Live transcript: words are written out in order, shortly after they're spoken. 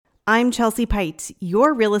I'm Chelsea Pite,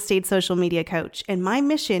 your real estate social media coach, and my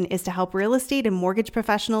mission is to help real estate and mortgage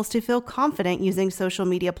professionals to feel confident using social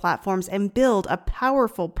media platforms and build a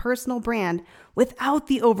powerful personal brand without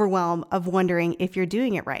the overwhelm of wondering if you're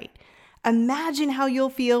doing it right. Imagine how you'll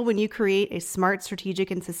feel when you create a smart, strategic,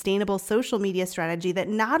 and sustainable social media strategy that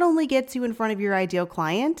not only gets you in front of your ideal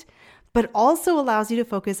client, but also allows you to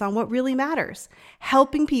focus on what really matters,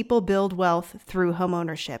 helping people build wealth through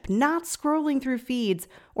homeownership, not scrolling through feeds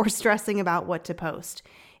or stressing about what to post.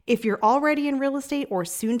 If you're already in real estate or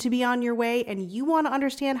soon to be on your way and you want to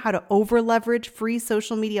understand how to over-leverage free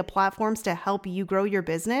social media platforms to help you grow your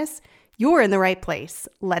business, you're in the right place.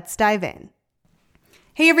 Let's dive in.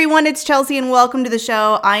 Hey everyone, it's Chelsea and welcome to the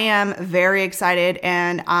show. I am very excited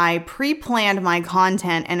and I pre-planned my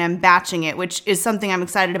content and I'm batching it, which is something I'm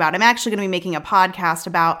excited about. I'm actually going to be making a podcast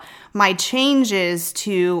about my changes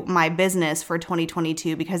to my business for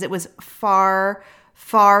 2022 because it was far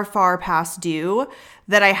past due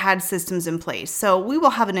that I had systems in place. So we will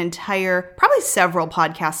have probably several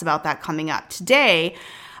podcasts about that coming up. Today,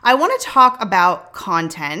 I want to talk about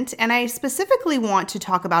content, and I specifically want to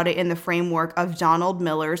talk about it in the framework of Donald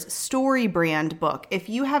Miller's Storybrand book. If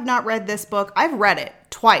you have not read this book, I've read it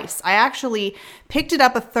twice. I actually picked it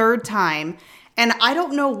up a third time, and I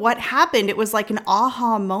don't know what happened. It was like an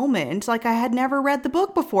aha moment, like I had never read the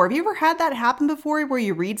book before. Have you ever had that happen before where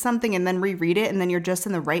you read something and then reread it and then you're just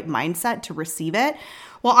in the right mindset to receive it?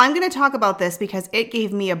 Well, I'm going to talk about this because it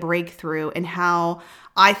gave me a breakthrough in how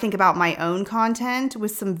I think about my own content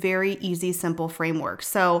with some very easy, simple frameworks.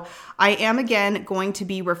 So I am again going to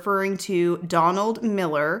be referring to Donald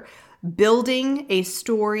Miller, Building a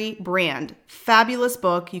Story Brand. Fabulous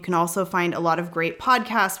book. You can also find a lot of great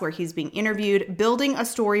podcasts where he's being interviewed. Building a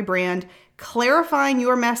Story Brand, clarifying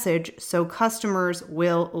your message so customers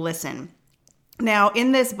will listen. Now,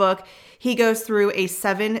 in this book, he goes through a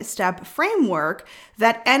 7-step framework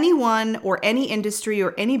that anyone or any industry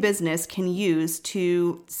or any business can use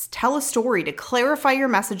to tell a story, to clarify your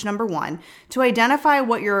message, number one, to identify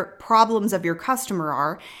what your problems of your customer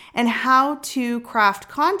are, and how to craft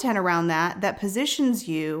content around that positions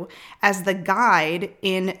you as the guide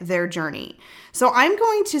in their journey. So I'm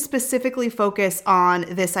going to specifically focus on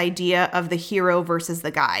this idea of the hero versus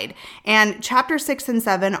the guide. And chapter 6 and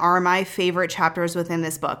 7 are my favorite chapters within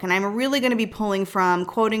this book. And I'm really going to be quoting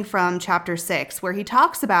from chapter 6, where he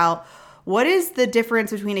talks about what is the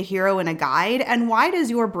difference between a hero and a guide, and why does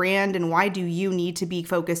your brand and why do you need to be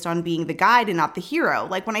focused on being the guide and not the hero?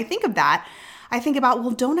 Like when I think of that, I think about,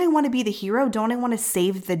 well, don't I want to be the hero? Don't I want to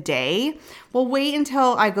save the day? Well, wait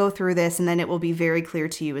until I go through this and then it will be very clear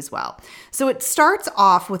to you as well. So it starts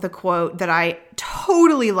off with a quote that I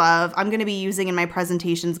totally love. I'm going to be using in my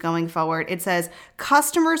presentations going forward. It says,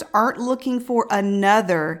 customers aren't looking for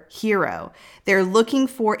another hero. They're looking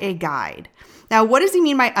for a guide. Now, what does he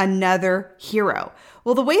mean by another hero?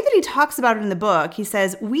 Well, the way that he talks about it in the book, he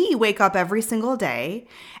says, we wake up every single day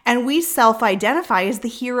and we self-identify as the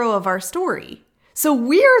hero of our story. So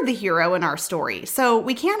we're the hero in our story. So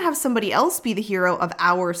we can't have somebody else be the hero of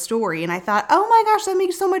our story. And I thought, oh my gosh, that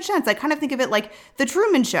makes so much sense. I kind of think of it like the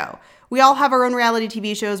Truman Show. We all have our own reality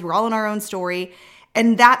TV shows. We're all in our own story.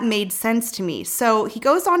 And that made sense to me. So he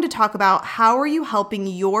goes on to talk about how are you helping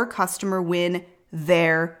your customer win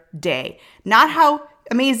their day? Not how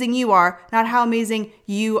amazing you are, not how amazing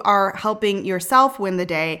you are helping yourself win the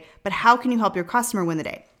day, but how can you help your customer win the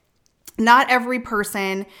day? Not every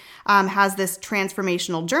person has this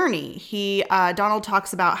transformational journey. Donald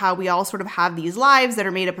talks about how we all sort of have these lives that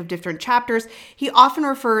are made up of different chapters. He often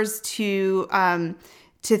refers to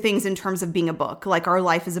things in terms of being a book, like our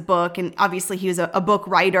life is a book. And obviously he was a book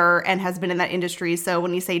writer and has been in that industry. So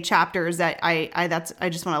when you say chapters, I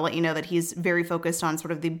just want to let you know that he's very focused on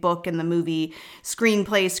sort of the book and the movie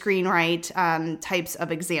screenplay, screenwrite types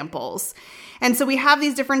of examples. And so we have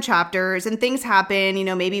these different chapters and things happen,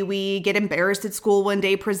 maybe we get embarrassed at school one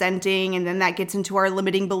day presenting, and then that gets into our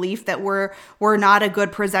limiting belief that we're not a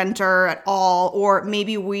good presenter at all, or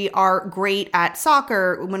maybe we are great at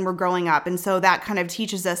soccer when we're growing up. And so that kind of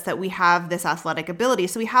teaches us that we have this athletic ability.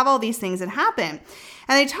 So we have all these things that happen.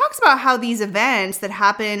 And he talks about how these events that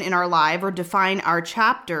happen in our life or define our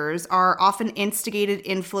chapters are often instigated,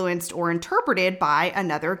 influenced, or interpreted by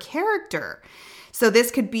another character. So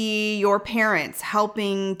this could be your parents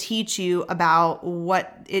helping teach you about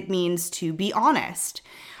what it means to be honest.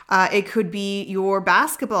 It could be your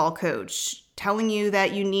basketball coach telling you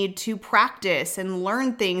that you need to practice and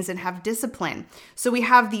learn things and have discipline. So we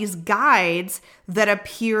have these guides that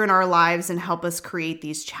appear in our lives and help us create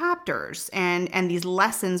these chapters and these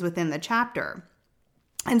lessons within the chapter.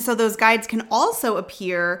 And so those guides can also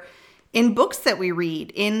appear in books that we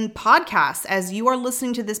read, in podcasts. As you are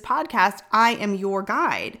listening to this podcast, I am your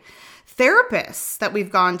guide. Therapists that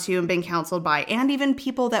we've gone to and been counseled by, and even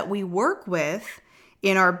people that we work with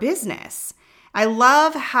in our business. I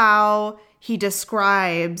love how he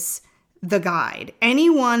describes the guide,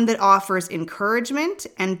 anyone that offers encouragement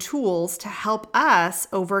and tools to help us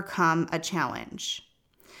overcome a challenge.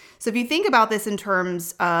 So if you think about this in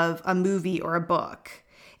terms of a movie or a book,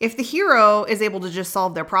 if the hero is able to just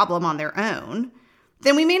solve their problem on their own,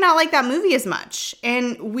 then we may not like that movie as much.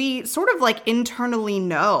 And we sort of like internally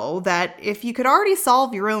know that if you could already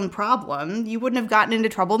solve your own problem, you wouldn't have gotten into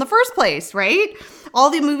trouble in the first place, right? All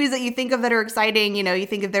the movies that you think of that are exciting, you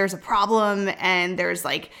think if there's a problem and there's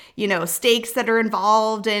like, stakes that are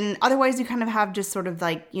involved, and otherwise you kind of have just sort of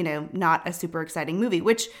like, not a super exciting movie,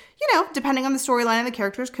 which, depending on the storyline and the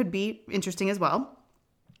characters could be interesting as well.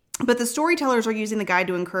 But the storytellers are using the guide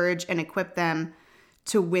to encourage and equip them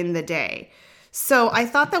to win the day. So I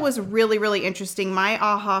thought that was really, really interesting. My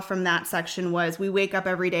aha from that section was we wake up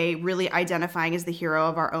every day really identifying as the hero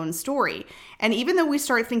of our own story. And even though we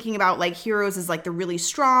start thinking about like heroes as like the really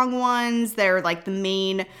strong ones, they're like the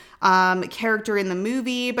main character in the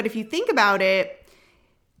movie. But if you think about it,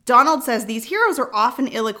 Donald says these heroes are often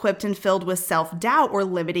ill-equipped and filled with self-doubt or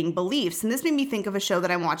limiting beliefs. And this made me think of a show that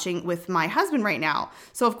I'm watching with my husband right now.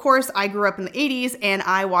 So of course, I grew up in the 80s and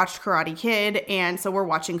I watched Karate Kid. And so we're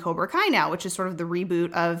watching Cobra Kai now, which is sort of the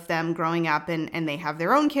reboot of them growing up, and they have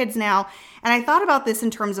their own kids now. And I thought about this in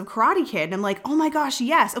terms of Karate Kid. And I'm like, oh my gosh,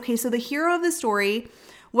 yes. Okay, so the hero of the story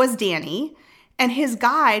was Danny and his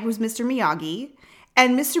guide was Mr. Miyagi.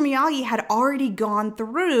 And Mr. Miyagi had already gone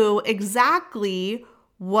through exactly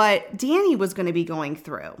what Danny was going to be going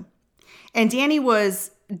through. And Danny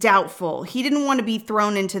was doubtful. He didn't want to be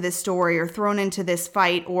thrown into this story or thrown into this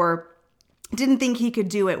fight, or didn't think he could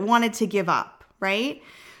do it, wanted to give up, right?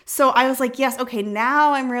 So I was like, yes, okay,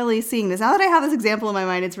 now I'm really seeing this. Now that I have this example in my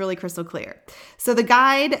mind, it's really crystal clear. So the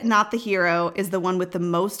guide, not the hero, is the one with the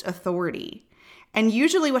most authority. And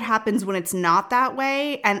usually what happens when it's not that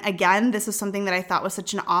way, and again, this is something that I thought was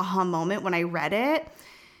such an aha moment when I read it.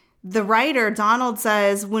 The writer, Donald,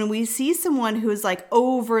 says when we see someone who's like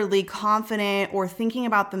overly confident or thinking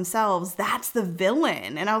about themselves, that's the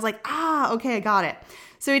villain. And I was like, okay, I got it.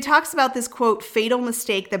 So he talks about this, quote, fatal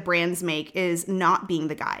mistake that brands make is not being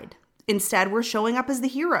the guide. Instead, we're showing up as the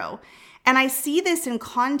hero. And I see this in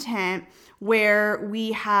content where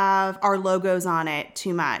we have our logos on it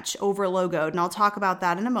too much, over logoed. And I'll talk about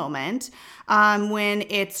that in a moment. When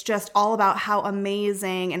it's just all about how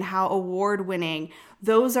amazing and how award-winning,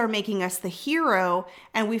 those are making us the hero,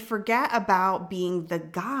 and we forget about being the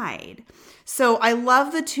guide. So I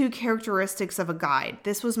love the two characteristics of a guide.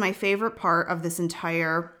 This was my favorite part of this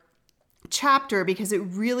entire chapter because it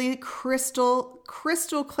really crystal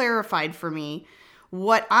clarified for me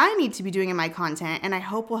what I need to be doing in my content, and I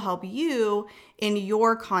hope will help you in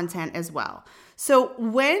your content as well. So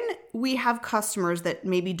when we have customers that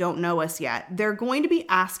maybe don't know us yet, they're going to be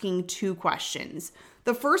asking two questions.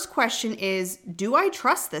 The first question is, do I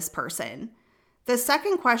trust this person? The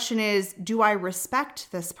second question is, do I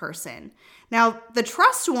respect this person? Now, the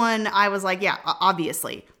trust one, I was like, yeah,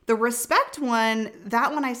 obviously. The respect one,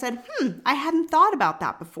 that one I said, I hadn't thought about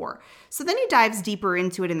that before. So then he dives deeper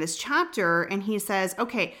into it in this chapter and he says,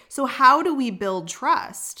 okay, so how do we build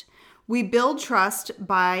trust? We build trust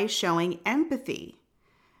by showing empathy.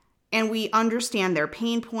 And we understand their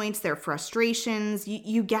pain points, their frustrations.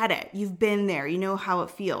 You get it. You've been there. You know how it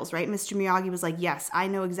feels, right? Mr. Miyagi was like, yes, I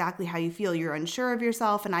know exactly how you feel. You're unsure of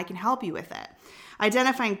yourself and I can help you with it.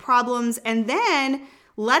 Identifying problems and then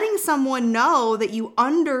letting someone know that you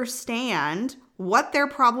understand what their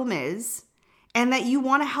problem is and that you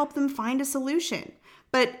want to help them find a solution.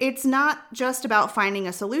 But it's not just about finding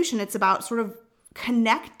a solution. It's about sort of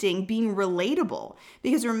connecting, being relatable.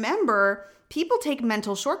 Because remember, people take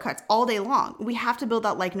mental shortcuts all day long. We have to build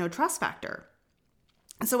that like, no trust factor.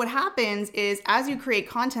 So what happens is as you create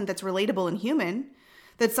content that's relatable and human,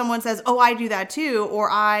 that someone says, oh, I do that too,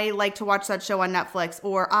 or I like to watch that show on Netflix,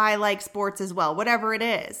 or I like sports as well, whatever it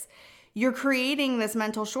is, you're creating this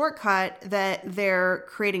mental shortcut that they're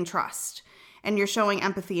creating trust. And you're showing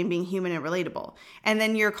empathy and being human and relatable. And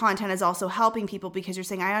then your content is also helping people because you're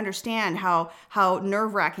saying, I understand how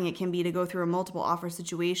nerve-wracking it can be to go through a multiple offer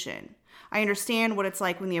situation. I understand what it's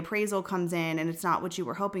like when the appraisal comes in and it's not what you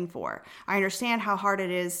were hoping for. I understand how hard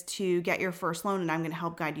it is to get your first loan, and I'm going to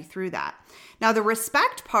help guide you through that. Now, the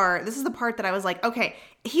respect part, this is the part that I was like, okay,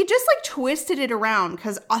 he just like twisted it around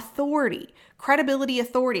because authority, credibility,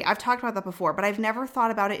 authority. I've talked about that before, but I've never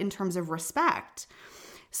thought about it in terms of respect.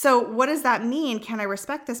 So what does that mean? Can I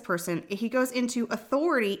respect this person? He goes into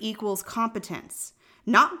authority equals competence,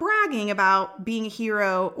 not bragging about being a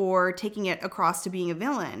hero or taking it across to being a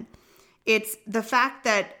villain. It's the fact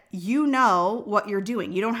that you know what you're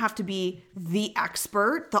doing. You don't have to be the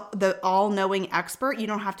expert, the all-knowing expert. You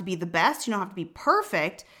don't have to be the best. You don't have to be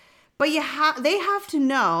perfect. But they have to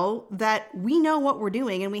know that we know what we're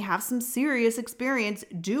doing and we have some serious experience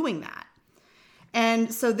doing that.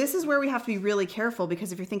 And so this is where we have to be really careful,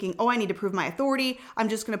 because if you're thinking, oh, I need to prove my authority, I'm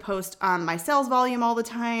just going to post my sales volume all the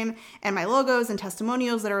time and my logos and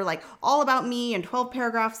testimonials that are like all about me and 12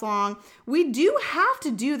 paragraphs long. We do have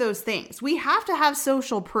to do those things. We have to have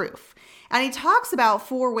social proof. And he talks about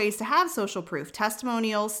 4 ways to have social proof: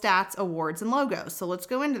 testimonials, stats, awards, and logos. So let's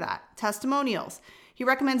go into that. Testimonials. He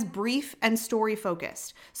recommends brief and story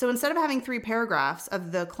focused. So instead of having 3 paragraphs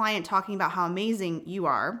of the client talking about how amazing you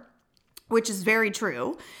are, which is very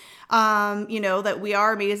true, that we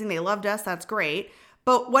are amazing, they loved us, that's great.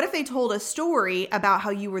 But what if they told a story about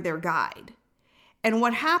how you were their guide and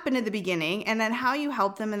what happened at the beginning, and then how you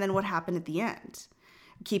helped them, and then what happened at the end?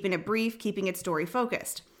 Keeping it brief, keeping it story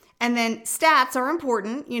focused. And then stats are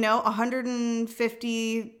important.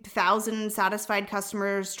 150,000 satisfied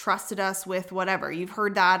customers trusted us with whatever. You've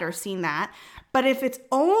heard that or seen that. But if it's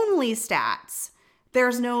only stats,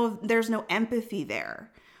 there's no empathy there.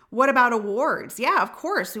 What about awards? Yeah, of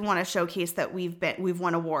course, we want to showcase that we've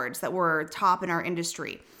won awards, that we're top in our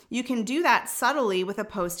industry. You can do that subtly with a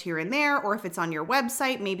post here and there, or if it's on your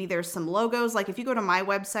website, maybe there's some logos. Like if you go to my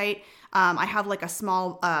website, I have like a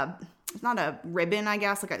small, it's not a ribbon, I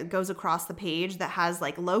guess, like it goes across the page that has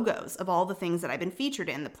like logos of all the things that I've been featured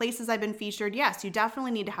in, the places I've been featured. Yes, you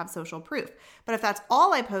definitely need to have social proof. But if that's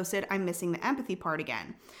all I posted, I'm missing the empathy part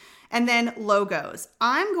again. And then logos.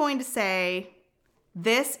 I'm going to say,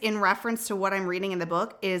 this, in reference to what I'm reading in the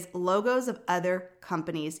book, is logos of other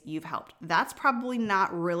companies you've helped. That's probably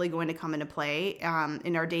not really going to come into play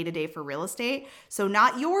in our day-to-day for real estate. So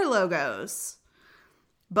not your logos,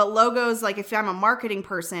 but logos like if I'm a marketing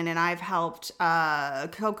person and I've helped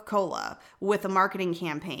Coca-Cola with a marketing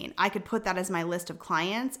campaign, I could put that as my list of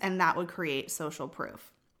clients, and that would create social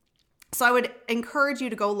proof. So I would encourage you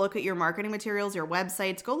to go look at your marketing materials, your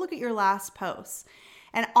websites, go look at your last posts.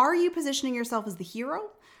 And are you positioning yourself as the hero,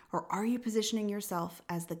 or are you positioning yourself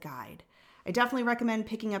as the guide? I definitely recommend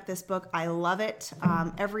picking up this book. I love it.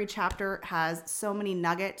 Every chapter has so many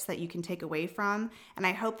nuggets that you can take away from, and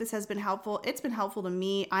I hope this has been helpful. It's been helpful to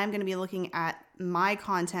me. I'm going to be looking at my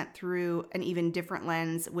content through an even different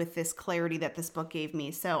lens with this clarity that this book gave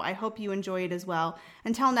me. So I hope you enjoy it as well.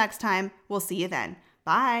 Until next time, we'll see you then.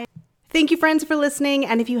 Bye. Thank you, friends, for listening.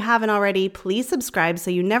 And if you haven't already, please subscribe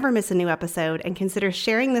so you never miss a new episode, and consider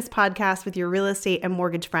sharing this podcast with your real estate and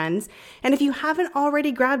mortgage friends. And if you haven't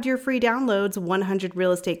already grabbed your free downloads, 100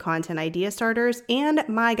 Real Estate Content Idea Starters, and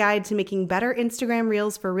my guide to making better Instagram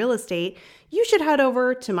Reels for real estate, you should head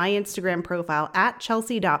over to my Instagram profile at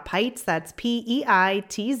chelsea.peitz, that's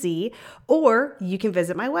Peitz, or you can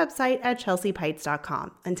visit my website at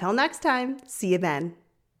chelseapeitz.com. Until next time, see you then.